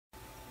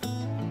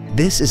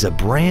This is a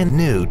brand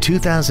new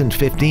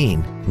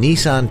 2015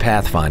 Nissan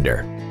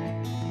Pathfinder.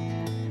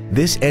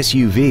 This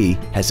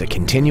SUV has a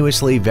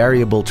continuously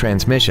variable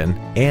transmission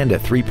and a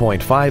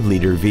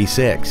 3.5-liter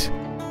V6.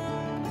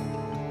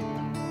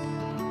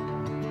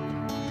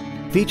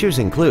 Features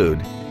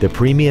include the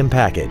premium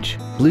package,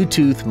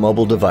 Bluetooth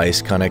mobile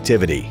device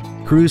connectivity,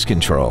 cruise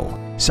control,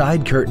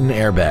 side curtain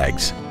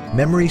airbags,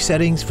 memory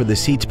settings for the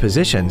seat's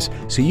positions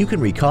so you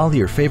can recall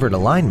your favorite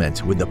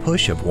alignments with the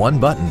push of one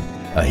button,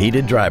 a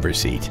heated driver's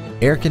seat,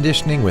 air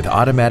conditioning with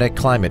automatic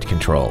climate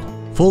control,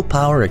 full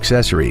power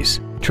accessories,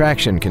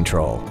 traction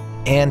control,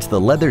 and the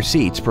leather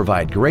seats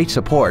provide great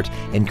support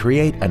and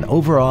create an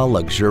overall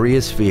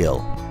luxurious feel.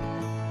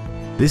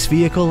 This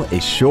vehicle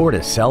is sure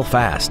to sell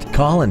fast.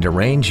 Call and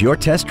arrange your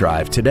test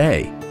drive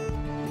today.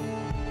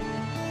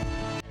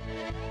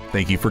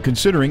 Thank you for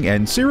considering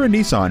Ancira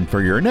Nissan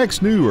for your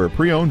next new or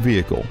pre-owned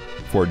vehicle.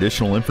 For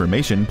additional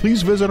information,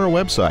 please visit our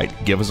website,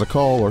 give us a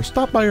call, or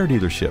stop by our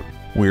dealership.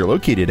 We are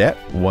located at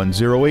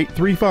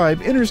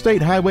 10835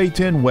 Interstate Highway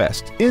 10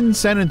 West in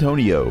San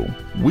Antonio.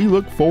 We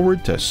look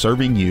forward to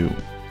serving you.